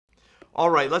All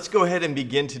right, let's go ahead and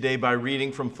begin today by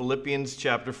reading from Philippians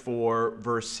chapter 4,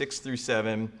 verse 6 through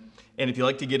 7. And if you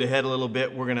like to get ahead a little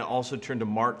bit, we're going to also turn to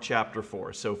Mark chapter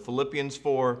 4. So Philippians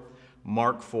 4,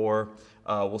 Mark 4.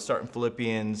 We'll start in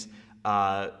Philippians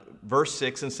verse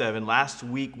 6 and 7. Last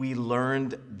week we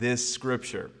learned this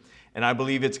scripture, and I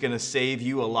believe it's going to save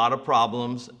you a lot of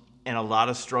problems and a lot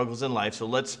of struggles in life. So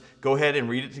let's go ahead and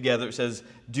read it together. It says,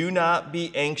 "Do not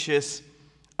be anxious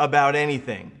about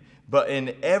anything, but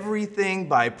in everything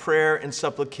by prayer and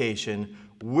supplication,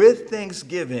 with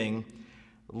thanksgiving,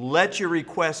 let your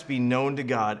requests be known to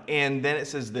God." And then it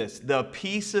says this, "The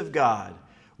peace of God,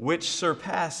 which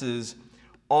surpasses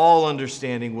all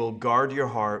understanding, will guard your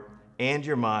heart and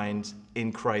your minds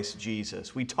in Christ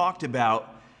Jesus." We talked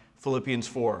about Philippians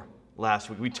 4 last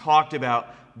week. We talked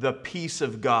about the peace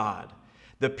of God,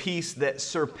 the peace that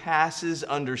surpasses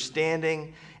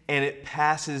understanding, and it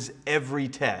passes every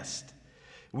test.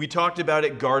 We talked about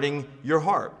it guarding your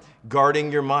heart,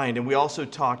 guarding your mind, and we also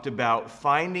talked about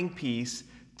finding peace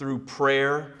through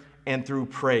prayer and through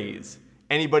praise.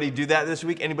 Anybody do that this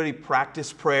week? Anybody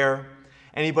practice prayer?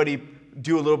 Anybody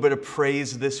do a little bit of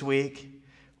praise this week?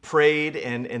 Prayed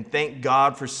and thank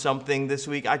God for something this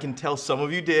week? I can tell some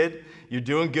of you did. You're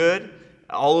doing good.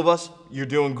 All of us, you're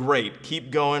doing great.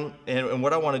 Keep going. And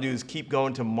what I want to do is keep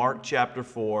going to Mark chapter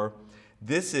 4.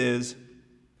 This is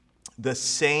the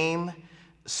same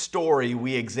story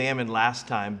we examined last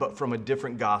time, but from a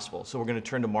different gospel. So we're going to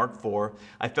turn to Mark 4.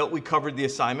 I felt we covered the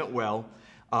assignment well,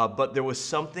 but there was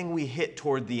something we hit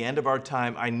toward the end of our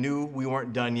time. I knew we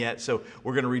weren't done yet, so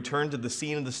we're going to return to the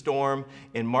scene of the storm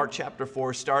in Mark chapter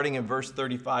 4, starting in verse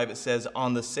 35. It says,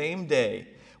 "On the same day,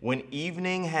 when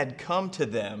evening had come to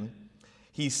them,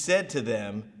 he said to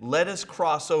them, 'Let us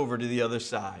cross over to the other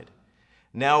side.'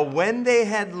 Now when they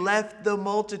had left the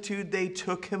multitude, they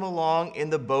took him along in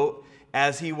the boat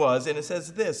as he was." And it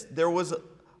says this, "There was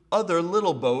other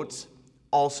little boats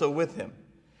also with him.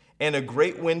 And a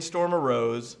great windstorm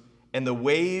arose, and the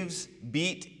waves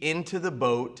beat into the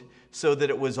boat so that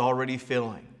it was already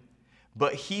filling.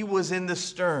 But he was in the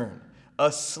stern,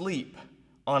 asleep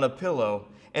on a pillow.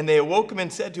 And they awoke him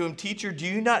and said to him, 'Teacher, do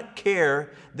you not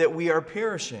care that we are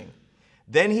perishing?'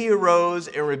 Then he arose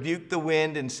and rebuked the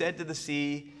wind and said to the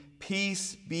sea,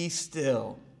 'Peace, be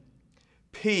still.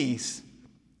 Peace,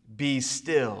 be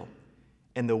still.'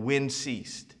 And the wind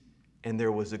ceased, and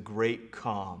there was a great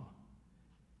calm."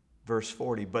 Verse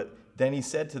 40, "But then he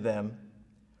said to them,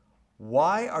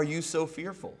 'Why are you so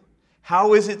fearful?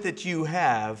 How is it that you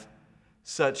have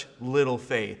such little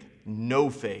faith?'" No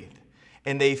faith.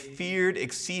 "And they feared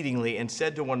exceedingly and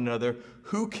said to one another,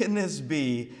 'Who can this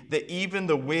be that even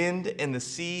the wind and the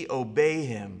sea obey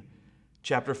him?'"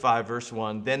 Chapter 5, verse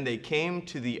 1, "Then they came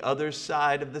to the other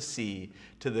side of the sea,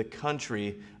 to the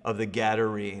country of the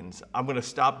Gadarenes." I'm going to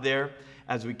stop there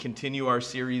as we continue our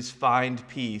series, Find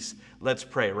Peace. Let's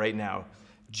pray right now.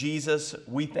 Jesus,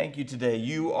 we thank you today.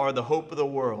 You are the hope of the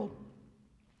world,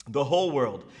 the whole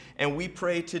world. And we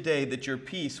pray today that your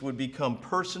peace would become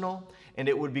personal and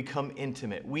it would become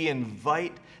intimate. We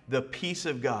invite the peace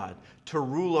of God to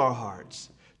rule our hearts,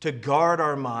 to guard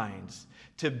our minds,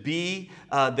 to be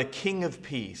the King of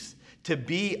peace, to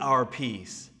be our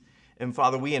peace. And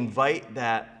Father, we invite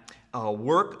that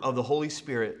work of the Holy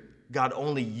Spirit. God,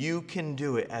 only you can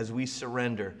do it as we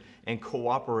surrender and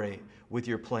cooperate with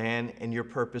your plan and your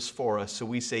purpose for us. So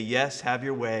we say, yes, have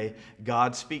your way.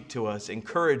 God, speak to us,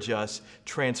 encourage us,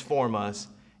 transform us.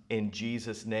 In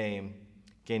Jesus' name,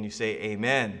 can you say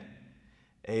amen?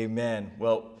 Amen.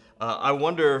 Well, I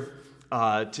wonder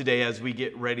today as we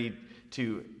get ready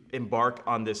to embark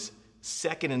on this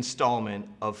second installment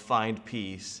of Find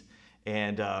Peace,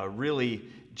 and really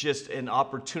just an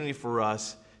opportunity for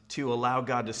us to allow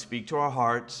God to speak to our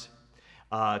hearts,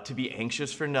 to be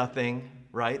anxious for nothing,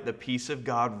 right? The peace of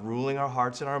God ruling our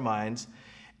hearts and our minds.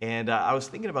 And I was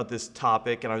thinking about this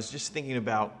topic, and I was just thinking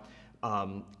about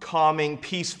calming,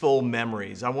 peaceful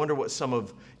memories. I wonder what some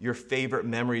of your favorite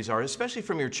memories are, especially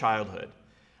from your childhood.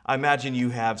 I imagine you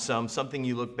have something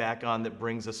you look back on that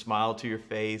brings a smile to your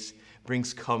face,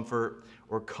 brings comfort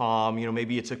or calm. You know,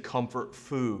 maybe it's a comfort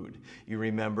food. You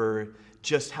remember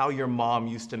just how your mom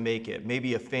used to make it.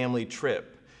 Maybe a family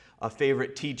trip, a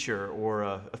favorite teacher, or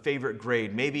a favorite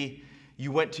grade. Maybe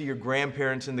you went to your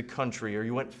grandparents in the country, or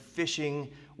you went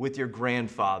fishing with your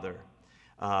grandfather.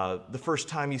 The first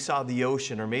time you saw the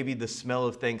ocean, or maybe the smell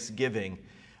of Thanksgiving.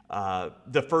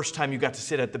 The first time you got to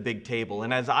sit at the big table.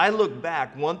 And as I look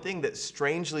back, one thing that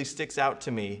strangely sticks out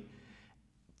to me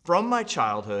from my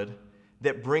childhood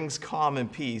that brings calm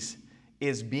and peace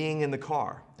is being in the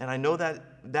car. And I know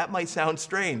that might sound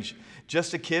strange.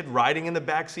 Just a kid riding in the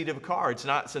backseat of a car. It's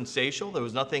not sensational. There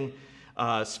was nothing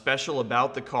special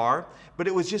about the car, but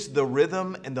it was just the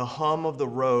rhythm and the hum of the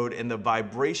road and the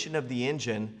vibration of the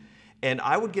engine. And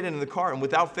I would get into the car, and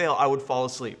without fail, I would fall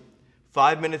asleep.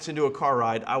 5 minutes into a car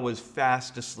ride, I was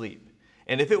fast asleep.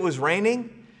 And if it was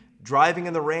raining, driving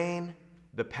in the rain,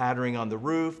 the pattering on the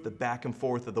roof, the back and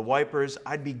forth of the wipers,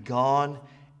 I'd be gone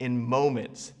in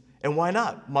moments. And why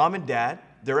not? Mom and Dad,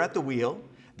 they're at the wheel.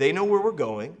 They know where we're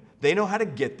going. They know how to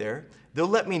get there. They'll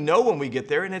let me know when we get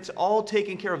there, and it's all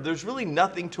taken care of. There's really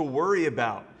nothing to worry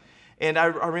about. And I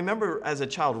remember as a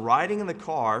child riding in the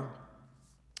car,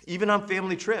 even on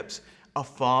family trips, a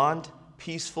fond,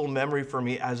 peaceful memory for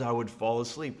me as I would fall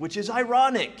asleep, which is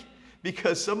ironic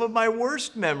because some of my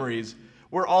worst memories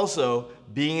were also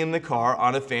being in the car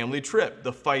on a family trip,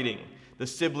 the fighting, the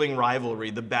sibling rivalry,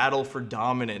 the battle for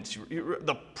dominance,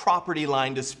 the property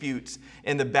line disputes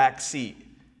in the back seat.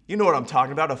 You know what I'm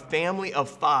talking about, a family of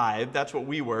 5, that's what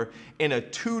we were, in a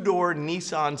 2-door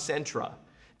Nissan Sentra.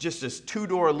 Just this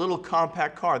 2-door little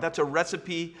compact car. That's a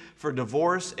recipe for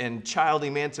divorce and child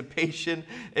emancipation.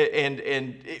 And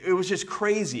it was just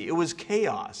crazy. It was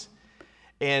chaos.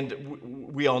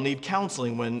 And we all need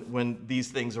counseling when these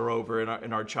things are over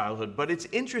in our childhood. But it's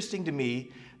interesting to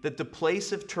me that the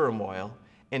place of turmoil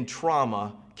and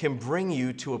trauma can bring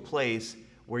you to a place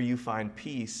where you find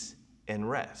peace and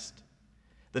rest.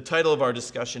 The title of our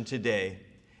discussion today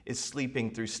is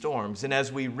Sleeping Through Storms. And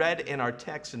as we read in our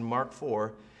text in Mark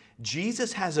 4,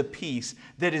 Jesus has a peace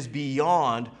that is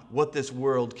beyond what this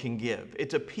world can give.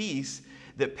 It's a peace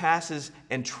that passes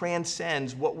and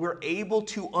transcends what we're able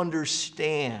to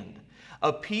understand.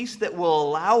 A peace that will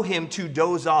allow him to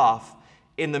doze off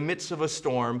in the midst of a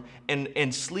storm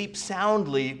and sleep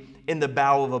soundly in the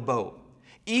bow of a boat.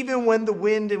 Even when the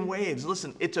wind and waves,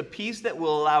 listen, it's a peace that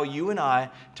will allow you and I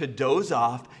to doze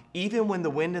off even when the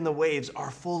wind and the waves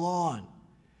are full on.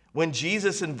 When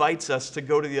Jesus invites us to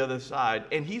go to the other side,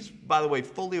 and he's, by the way,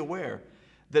 fully aware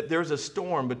that there's a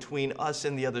storm between us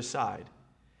and the other side.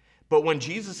 But when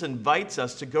Jesus invites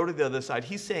us to go to the other side,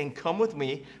 he's saying, come with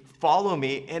me, follow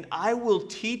me, and I will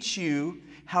teach you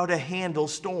how to handle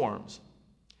storms.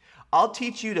 I'll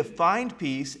teach you to find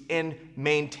peace and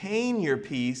maintain your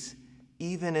peace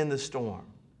even in the storm.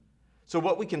 So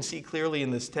what we can see clearly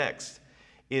in this text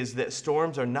is that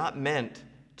storms are not meant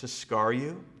to scar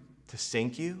you, to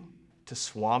sink you, to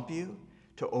swamp you,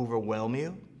 to overwhelm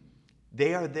you.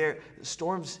 They are there.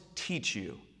 Storms teach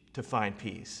you to find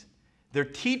peace. They're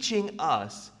teaching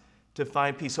us to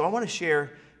find peace. So I want to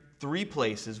share 3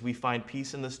 places we find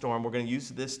peace in the storm. We're going to use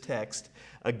this text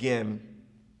again.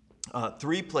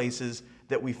 3 places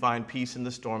that we find peace in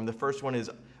the storm. The first one is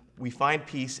we find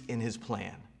peace in his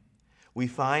plan. We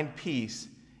find peace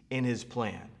in his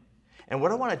plan. And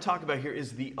what I want to talk about here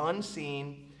is the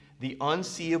unseen, the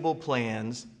unseeable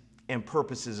plans and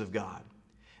purposes of God.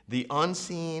 The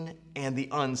unseen and the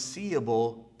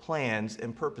unseeable plans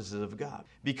and purposes of God.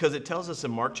 Because it tells us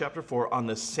in Mark chapter 4, on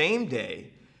the same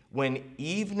day when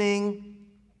evening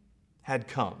had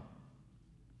come.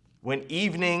 When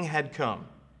evening had come.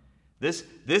 This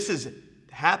is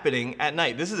happening at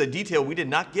night. This is a detail we did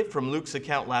not get from Luke's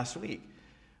account last week.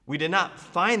 We did not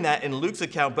find that in Luke's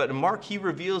account, but in Mark he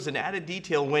reveals an added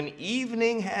detail. When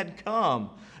evening had come,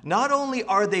 not only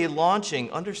are they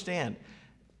launching, understand,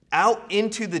 out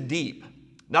into the deep.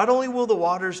 Not only will the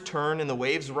waters turn and the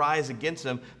waves rise against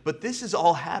them, but this is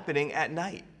all happening at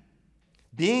night.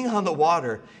 Being on the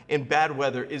water in bad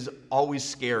weather is always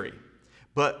scary,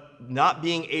 but not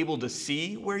being able to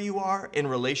see where you are in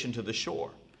relation to the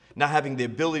shore, not having the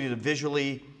ability to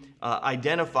visually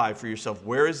identify for yourself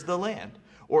where is the land,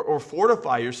 or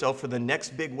fortify yourself for the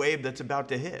next big wave that's about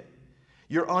to hit.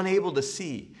 You're unable to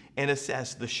see and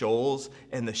assess the shoals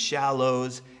and the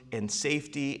shallows and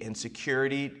safety and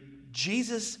security.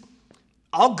 Jesus,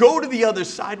 I'll go to the other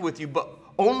side with you, but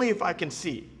only if I can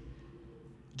see.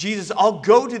 Jesus, I'll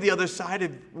go to the other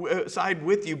side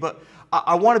with you, but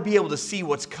I want to be able to see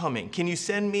what's coming. Can you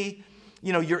send me,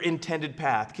 your intended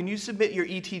path? Can you submit your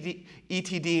ETD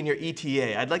and your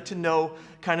ETA? I'd like to know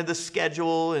kind of the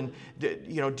schedule and,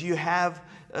 do you have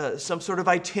some sort of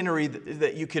itinerary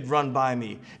that you could run by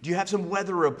me? Do you have some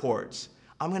weather reports?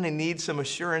 I'm going to need some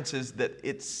assurances that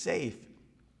it's safe.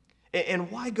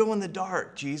 And why go in the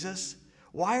dark, Jesus?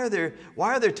 Why are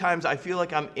there times I feel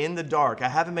like I'm in the dark? I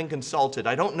haven't been consulted.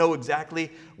 I don't know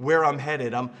exactly where I'm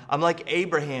headed. I'm like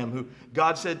Abraham, who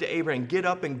God said to Abraham, get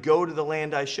up and go to the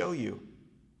land I show you.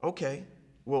 Okay,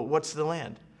 well, what's the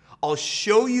land? I'll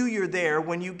show you you're there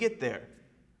when you get there.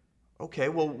 Okay,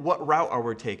 well, what route are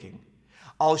we taking?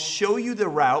 I'll show you the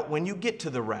route when you get to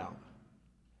the route.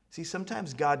 See,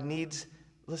 sometimes God needs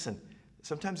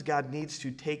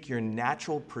to take your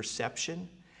natural perception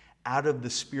out of the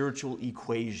spiritual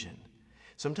equation.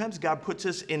 Sometimes God puts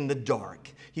us in the dark.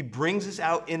 He brings us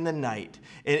out in the night.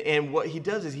 And what he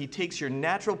does is he takes your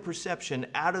natural perception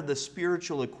out of the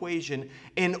spiritual equation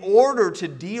in order to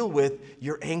deal with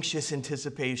your anxious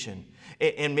anticipation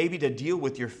and maybe to deal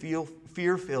with your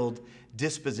fear-filled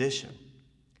disposition.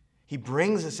 He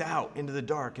brings us out into the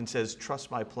dark and says,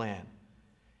 trust my plan.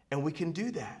 And we can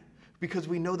do that because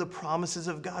we know the promises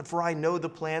of God. For I know the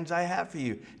plans I have for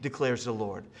you, declares the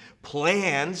Lord.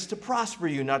 Plans to prosper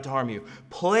you, not to harm you.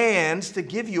 Plans to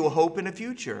give you a hope and a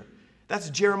future. That's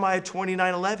Jeremiah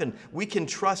 29:11. We can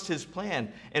trust his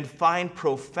plan and find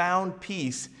profound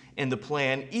peace in the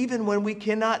plan, even when we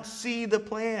cannot see the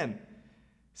plan.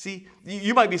 See,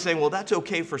 you might be saying, well, that's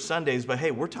okay for Sundays, but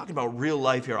hey, we're talking about real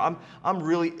life here. I'm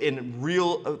really in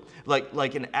real,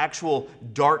 like an actual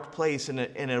dark place, in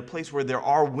a place where there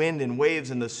are wind and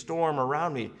waves and the storm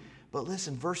around me. But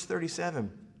listen, verse 37,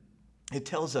 it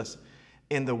tells us,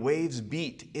 and the waves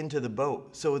beat into the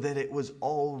boat so that it was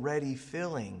already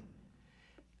filling.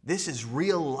 This is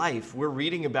real life we're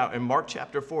reading about in Mark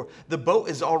chapter 4. The boat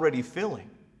is already filling.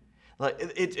 Like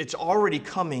it's already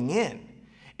coming in.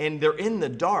 And they're in the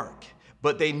dark,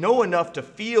 but they know enough to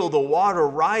feel the water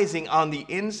rising on the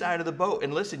inside of the boat.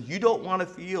 And listen, you don't want to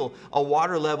feel a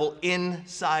water level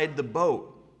inside the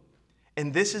boat.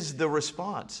 And this is the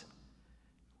response.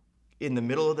 In the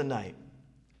middle of the night,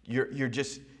 you're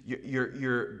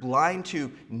blind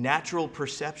to natural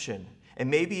perception. And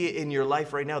maybe in your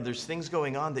life right now, there's things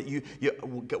going on that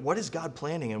what is God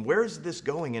planning? And where is this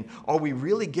going? And are we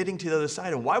really getting to the other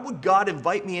side? And why would God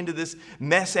invite me into this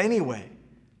mess anyway?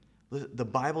 The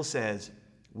Bible says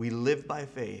we live by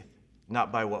faith, not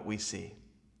by what we see.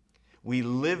 We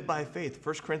live by faith.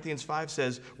 1 Corinthians 5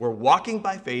 says we're walking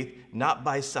by faith, not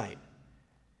by sight.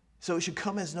 So it should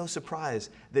come as no surprise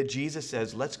that Jesus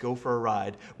says, let's go for a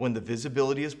ride when the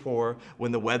visibility is poor,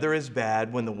 when the weather is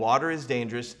bad, when the water is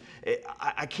dangerous.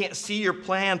 I can't see your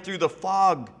plan through the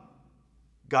fog.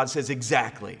 God says,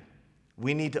 exactly.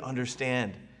 We need to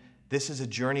understand this is a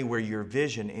journey where your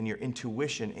vision and your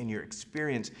intuition and your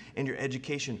experience and your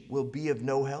education will be of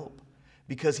no help,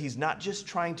 because he's not just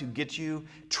trying to get you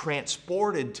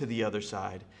transported to the other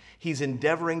side. He's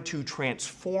endeavoring to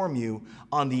transform you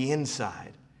on the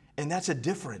inside. And that's a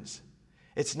difference.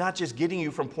 It's not just getting you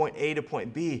from point A to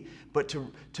point B, but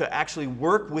to actually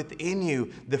work within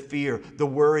you the fear, the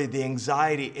worry, the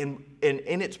anxiety, and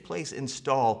in its place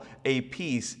install a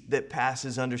peace that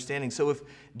passes understanding. So if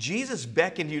Jesus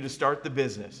beckoned you to start the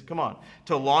business, come on,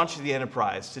 to launch the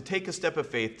enterprise, to take a step of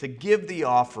faith, to give the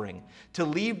offering, to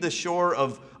leave the shore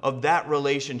of that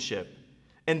relationship,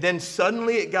 and then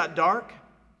suddenly it got dark,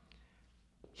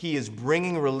 he is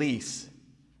bringing release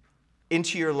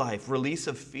into your life, release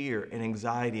of fear and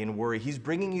anxiety and worry. He's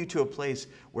bringing you to a place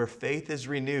where faith is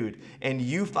renewed and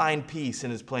you find peace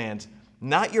in his plans,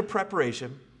 not your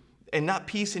preparation and not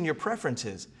peace in your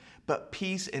preferences, but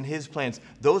peace in his plans.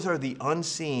 Those are the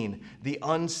unseen, the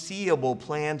unseeable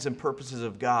plans and purposes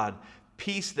of God.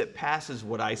 Peace that passes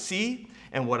what I see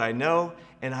and what I know,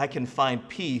 and I can find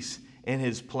peace in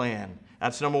his plan.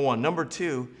 That's number one. Number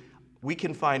two, we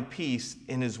can find peace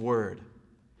in his word.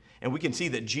 And we can see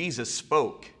that Jesus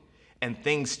spoke and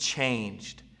things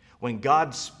changed. When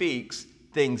God speaks,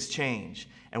 things change.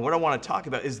 And what I want to talk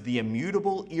about is the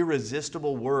immutable,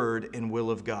 irresistible word and will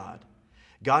of God.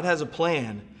 God has a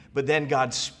plan, but then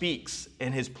God speaks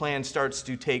and his plan starts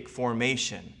to take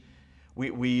formation.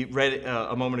 We read it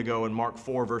a moment ago in Mark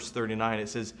 4, verse 39. It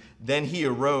says, then he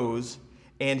arose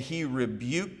and he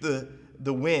rebuked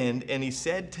the wind and he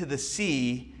said to the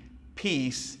sea,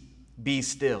 peace, be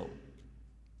still.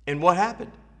 And what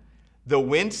happened? The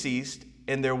wind ceased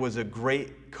and there was a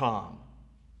great calm.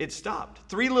 It stopped.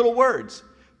 3 little words.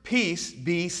 Peace,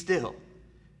 be still.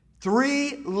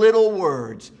 3 little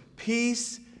words.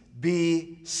 Peace,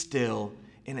 be still.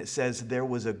 And it says there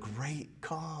was a great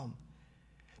calm.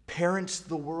 Parents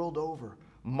the world over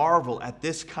marvel at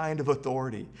this kind of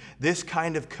authority, this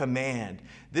kind of command,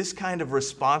 this kind of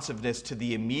responsiveness to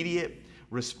the immediate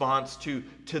response to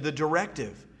the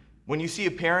directive. When you see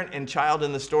a parent and child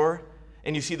in the store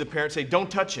and you see the parent say, don't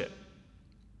touch it,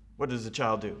 what does the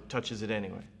child do? Touches it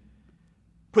anyway.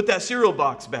 Put that cereal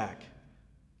box back.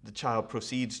 The child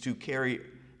proceeds to carry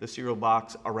the cereal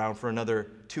box around for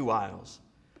another 2 aisles.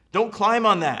 Don't climb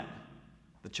on that.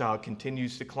 The child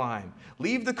continues to climb.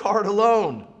 Leave the cart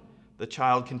alone. The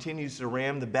child continues to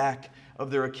ram the back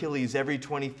of their Achilles every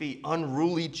 20 feet.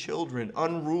 Unruly children,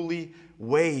 unruly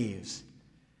waves.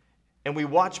 And we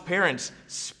watch parents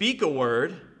speak a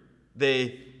word.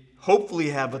 They hopefully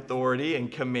have authority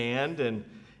and command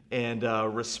and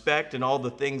respect and all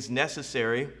the things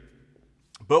necessary.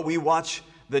 But we watch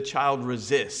the child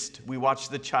resist. We watch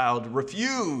the child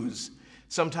refuse,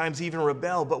 sometimes even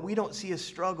rebel, but we don't see a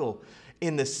struggle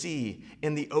in the sea,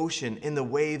 in the ocean, in the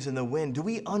waves, in the wind. Do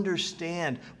we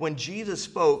understand when Jesus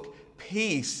spoke,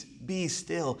 "Peace, be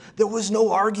still"? There was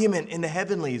no argument in the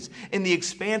heavenlies, in the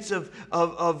expanse of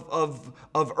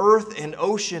earth and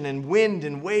ocean and wind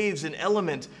and waves and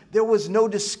elements. There was no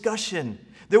discussion.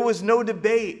 There was no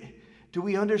debate. Do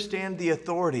we understand the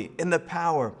authority and the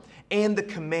power and the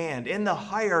command and the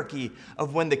hierarchy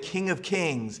of when the King of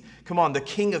Kings, the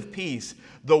King of Peace,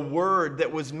 the Word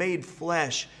that was made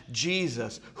flesh,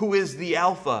 Jesus, who is the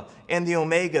Alpha and the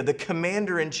Omega, the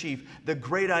Commander-in-Chief, the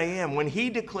great I Am, when he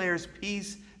declares,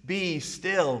 "Peace, be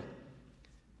still,"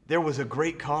 there was a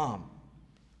great calm.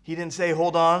 He didn't say,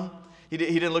 "Hold on." He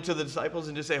didn't look to the disciples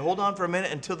and just say, "Hold on for a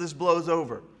minute until this blows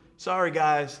over. Sorry,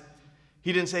 guys."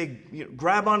 He didn't say,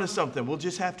 "Grab onto something. We'll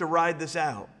just have to ride this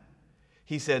out."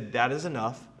 He said, "That is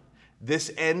enough.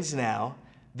 This ends now.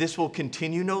 This will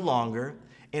continue no longer."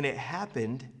 And it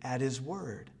happened at his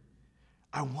word.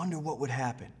 I wonder what would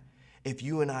happen if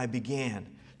you and I began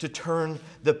to turn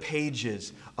the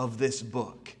pages of this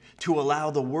book, to allow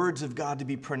the words of God to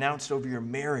be pronounced over your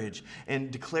marriage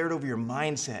and declared over your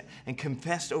mindset and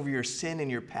confessed over your sin in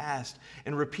your past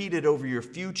and repeated over your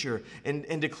future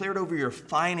and declared over your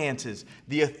finances,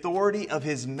 the authority of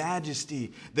his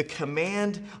majesty, the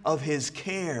command of his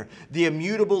care, the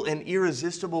immutable and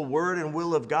irresistible word and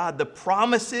will of God, the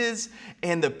promises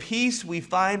and the peace we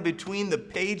find between the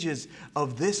pages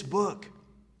of this book.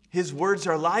 His words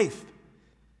are life.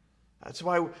 That's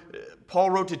why Paul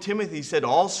wrote to Timothy, he said,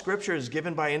 all Scripture is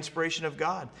given by inspiration of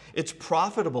God. It's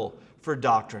profitable for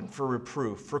doctrine, for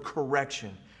reproof, for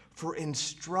correction, for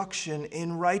instruction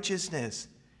in righteousness.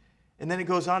 And then it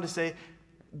goes on to say,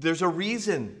 there's a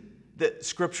reason that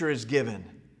Scripture is given,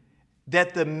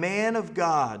 that the man of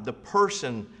God, the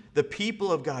person, the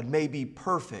people of God may be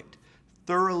perfect,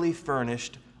 thoroughly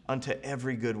furnished unto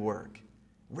every good work.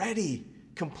 Ready,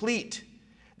 complete.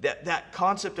 That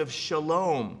concept of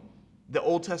shalom, the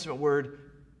Old Testament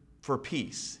word for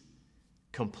peace,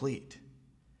 complete.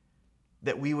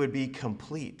 That we would be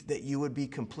complete, that you would be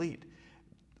complete.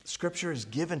 Scripture is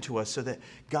given to us so that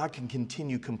God can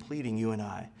continue completing you and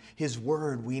I. His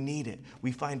word, we need it.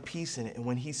 We find peace in it. And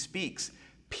when he speaks,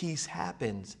 peace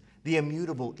happens. The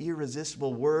immutable,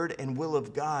 irresistible word and will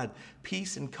of God.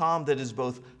 Peace and calm that is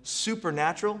both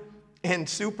supernatural and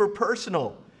super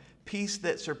personal. Peace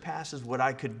that surpasses what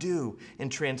I could do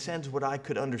and transcends what I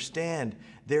could understand.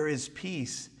 There is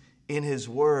peace in his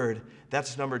word.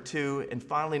 That's number 2. And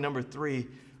finally, number 3,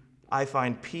 I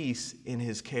find peace in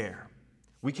his care.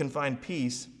 We can find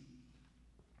peace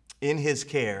in his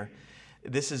care.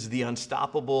 This is the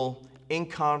unstoppable,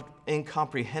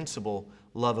 incomprehensible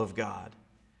love of God.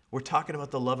 We're talking about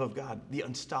the love of God, the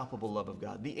unstoppable love of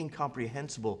God, the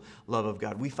incomprehensible love of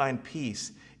God. We find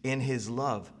peace in his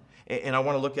love. And I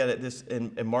want to look at it this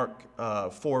in Mark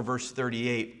 4, verse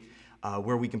 38,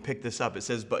 where we can pick this up. It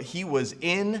says, but he was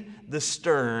in the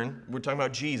stern, we're talking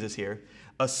about Jesus here,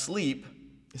 asleep,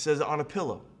 it says, on a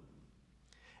pillow.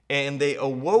 And they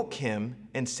awoke him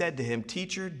and said to him,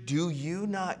 Teacher, do you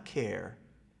not care?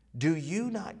 Do you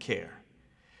not care?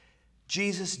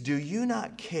 Jesus, do you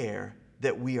not care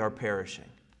that we are perishing?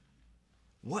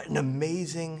 What an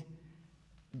amazing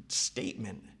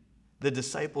statement the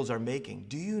disciples are making.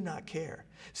 Do you not care?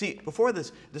 See, before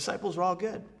this, disciples were all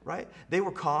good, right? They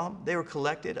were calm, they were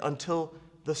collected until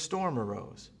the storm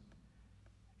arose.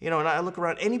 And I look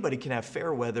around, anybody can have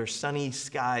fair weather, sunny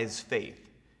skies faith.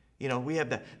 We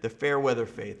have the fair weather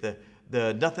faith,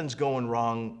 the nothing's going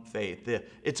wrong faith,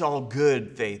 it's all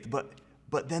good faith.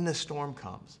 But then the storm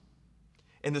comes.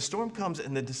 And the storm comes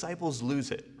and the disciples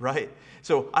lose it, right?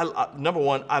 So, number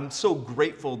one, I'm so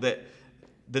grateful that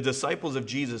the disciples of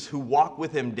Jesus who walk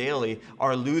with him daily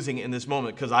are losing in this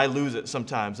moment, because I lose it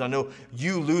sometimes. I know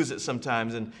you lose it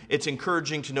sometimes, and it's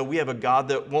encouraging to know we have a God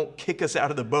that won't kick us out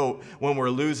of the boat when we're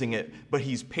losing it, but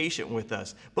he's patient with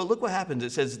us. But look what happens.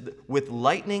 It says, with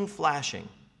lightning flashing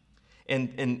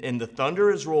and the thunder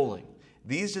is rolling,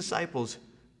 these disciples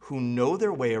who know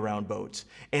their way around boats,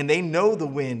 and they know the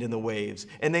wind and the waves,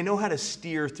 and they know how to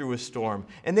steer through a storm,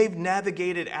 and they've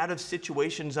navigated out of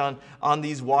situations on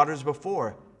these waters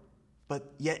before.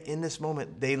 But yet in this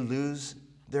moment, they lose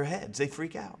their heads. They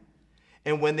freak out.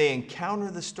 And when they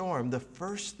encounter the storm, the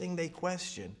first thing they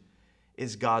question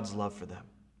is God's love for them.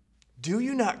 Do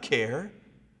you not care?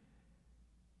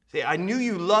 See, I knew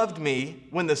you loved me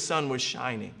when the sun was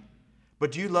shining,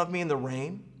 but do you love me in the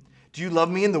rain? Do you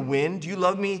love me in the wind? Do you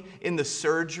love me in the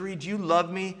surgery? Do you love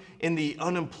me in the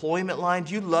unemployment line?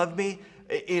 Do you love me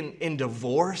in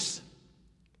divorce?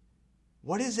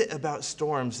 What is it about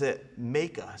storms that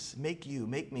make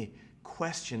me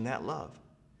question that love?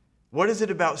 What is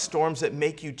it about storms that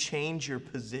make you change your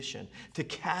position, to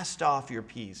cast off your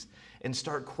peace and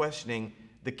start questioning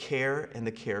the care and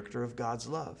the character of God's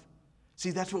love?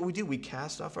 See, that's what we do. We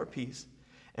cast off our peace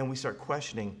and we start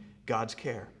questioning God's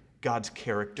care, God's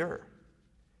character,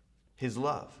 his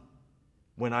love.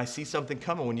 When I see something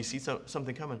coming, when you see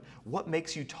something coming, what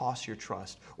makes you toss your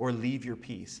trust or leave your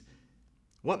peace?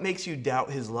 What makes you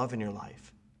doubt his love in your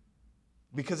life?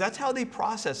 Because that's how they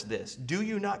process this. Do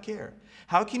you not care?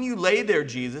 How can you lay there,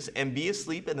 Jesus, and be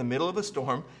asleep in the middle of a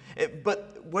storm?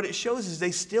 But what it shows is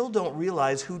they still don't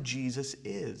realize who Jesus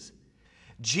is.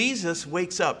 Jesus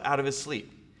wakes up out of his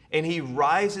sleep, and he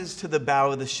rises to the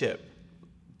bow of the ship.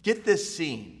 Get this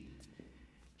scene.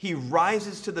 He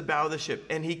rises to the bow of the ship,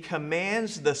 and he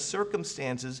commands the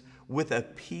circumstances with a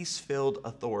peace-filled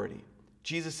authority.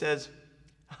 Jesus says,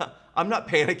 I'm not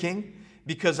panicking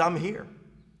because I'm here.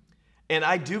 And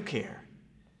I do care.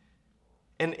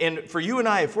 And for you and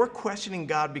I, if we're questioning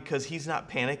God because he's not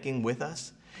panicking with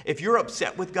us, if you're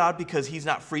upset with God because he's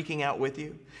not freaking out with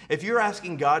you, if you're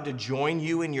asking God to join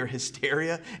you in your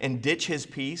hysteria and ditch his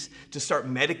peace, to start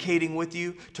medicating with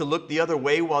you, to look the other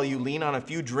way while you lean on a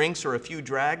few drinks or a few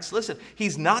drags, listen,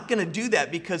 he's not going to do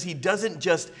that because he doesn't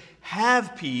just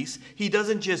have peace. He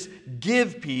doesn't just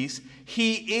give peace.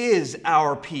 He is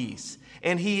our peace,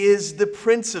 and he is the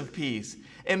Prince of Peace.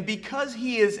 And because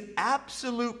he is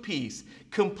absolute peace,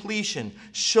 completion,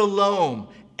 shalom,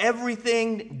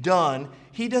 everything done,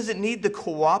 he doesn't need the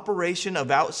cooperation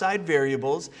of outside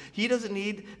variables. He doesn't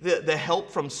need the help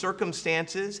from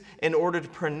circumstances in order to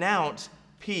pronounce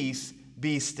peace,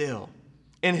 be still.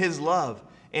 In his love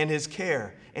and his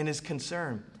care and his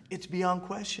concern, it's beyond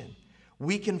question.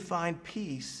 We can find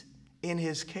peace in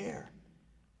his care.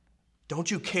 Don't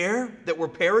you care that we're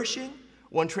perishing?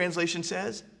 One translation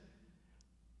says.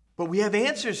 But we have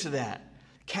answers to that.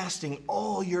 Casting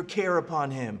all your care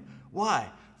upon him. Why?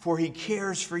 For he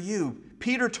cares for you.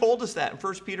 Peter told us that in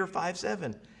 1 Peter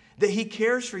 5:7, that he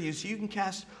cares for you, so you can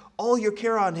cast all your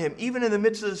care on him, even in the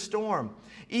midst of the storm,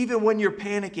 even when you're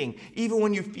panicking, even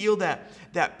when you feel that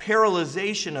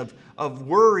paralyzation of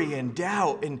worry and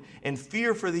doubt and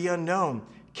fear for the unknown.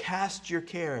 Cast your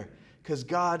care, because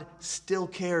God still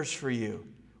cares for you.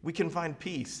 We can find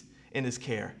peace in his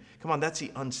care. Come on, that's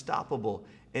the unstoppable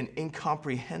and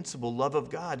incomprehensible love of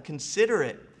God. Consider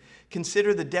it.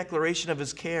 Consider the declaration of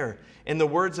his care. In the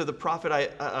words of the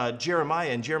prophet Jeremiah,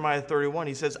 in Jeremiah 31,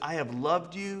 he says, I have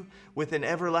loved you with an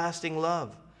everlasting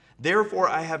love. Therefore,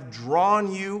 I have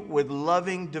drawn you with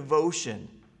loving devotion.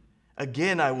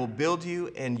 Again, I will build you,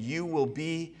 and you will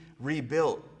be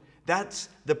rebuilt. That's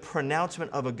the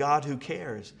pronouncement of a God who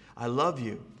cares. I love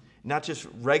you. Not just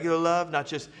regular love, not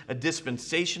just a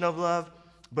dispensation of love,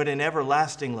 but an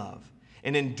everlasting love,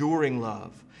 an enduring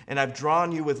love. And I've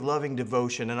drawn you with loving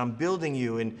devotion, and I'm building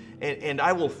you, and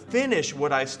I will finish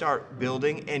what I start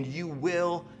building, and you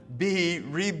will be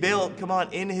rebuilt. Come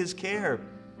on, in his care.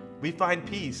 We find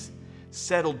peace,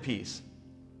 settled peace.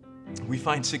 We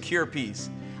find secure peace.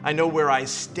 I know where I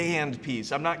stand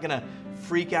peace. I'm not going to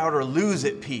freak out or lose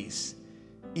it peace.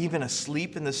 Even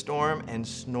asleep in the storm and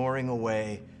snoring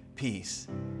away peace.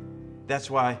 That's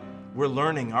why we're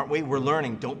learning, aren't we? We're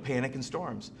learning, don't panic in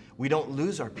storms. We don't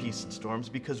lose our peace in storms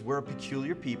because we're a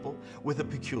peculiar people with a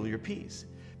peculiar peace.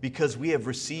 Because we have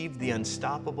received the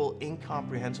unstoppable,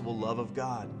 incomprehensible love of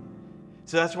God.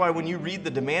 So that's why when you read the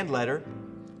demand letter,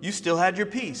 you still had your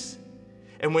peace.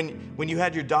 And when you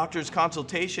had your doctor's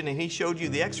consultation and he showed you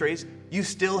the x-rays, you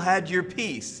still had your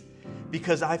peace.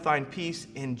 Because I find peace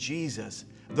in Jesus.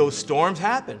 Those storms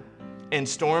happen, and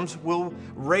storms will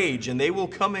rage, and they will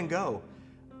come and go.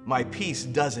 My peace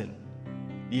doesn't.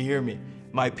 You hear me?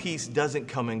 My peace doesn't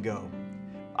come and go.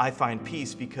 I find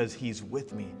peace because he's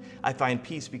with me. I find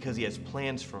peace because he has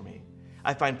plans for me.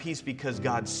 I find peace because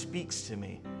God speaks to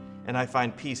me. And I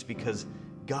find peace because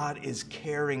God is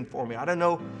caring for me. I don't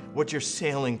know what you're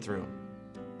sailing through,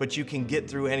 but you can get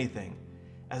through anything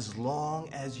as long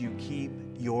as you keep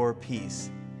your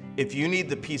peace. If you need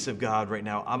the peace of God right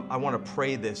now, I want to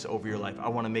pray this over your life. I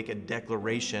want to make a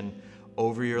declaration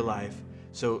over your life.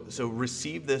 So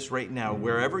receive this right now,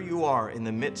 wherever you are in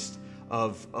the midst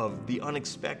of the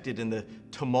unexpected and the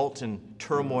tumult and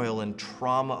turmoil and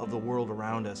trauma of the world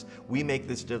around us. We make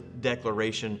this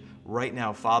declaration right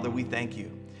now. Father, we thank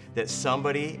you that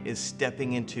somebody is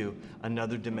stepping into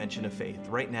another dimension of faith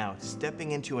right now,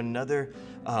 stepping into another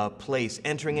place,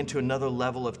 entering into another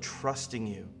level of trusting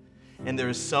you. And there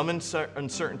is some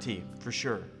uncertainty for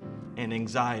sure, and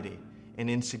anxiety and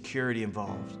insecurity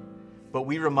involved. But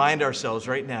we remind ourselves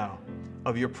right now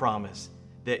of your promise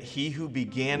that he who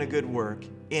began a good work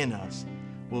in us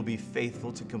will be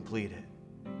faithful to complete it.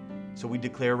 So we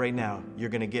declare right now, you're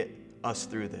going to get us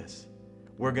through this.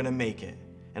 We're going to make it.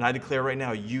 And I declare right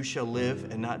now, you shall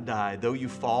live and not die. Though you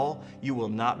fall, you will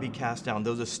not be cast down.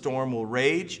 Though the storm will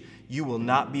rage, you will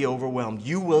not be overwhelmed.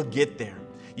 You will get there.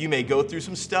 You may go through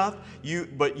some stuff,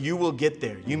 but you will get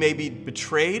there. You may be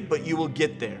betrayed, but you will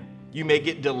get there. You may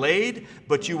get delayed,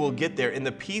 but you will get there. And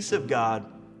the peace of God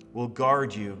will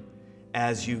guard you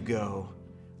as you go.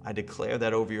 I declare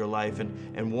that over your life.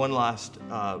 And one last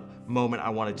moment I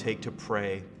want to take to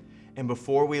pray. And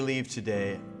before we leave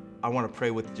today, I want to pray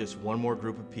with just one more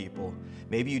group of people.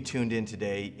 Maybe you tuned in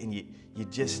today and you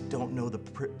just don't know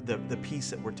the peace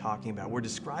that we're talking about. We're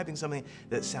describing something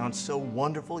that sounds so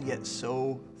wonderful yet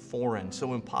so foreign,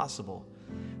 so impossible.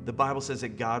 The Bible says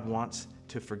that God wants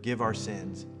to forgive our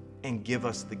sins and give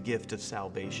us the gift of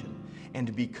salvation and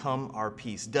to become our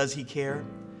peace. Does he care?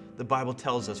 The Bible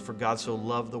tells us, for God so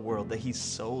loved the world, that he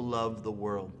so loved the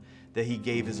world, that he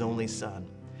gave his only son,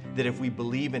 that if we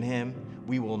believe in him,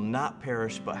 we will not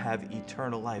perish but have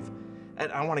eternal life.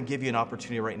 And I want to give you an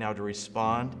opportunity right now to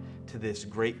respond to this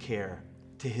great care,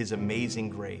 to his amazing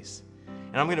grace.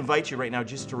 And I'm going to invite you right now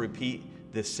just to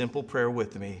repeat this simple prayer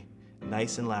with me,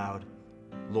 nice and loud.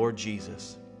 Lord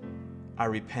Jesus, I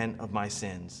repent of my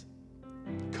sins.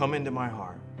 Come into my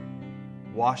heart.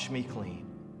 Wash me clean.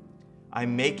 I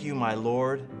make you my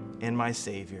Lord and my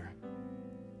Savior.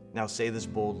 Now say this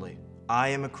boldly. I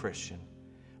am a Christian.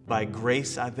 By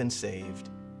grace I've been saved.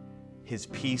 His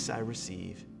peace I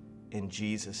receive. In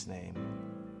Jesus' name,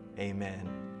 amen.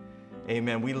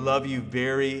 Amen. We love you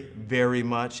very, very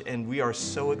much, and we are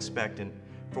so expectant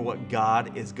for what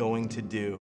God is going to do.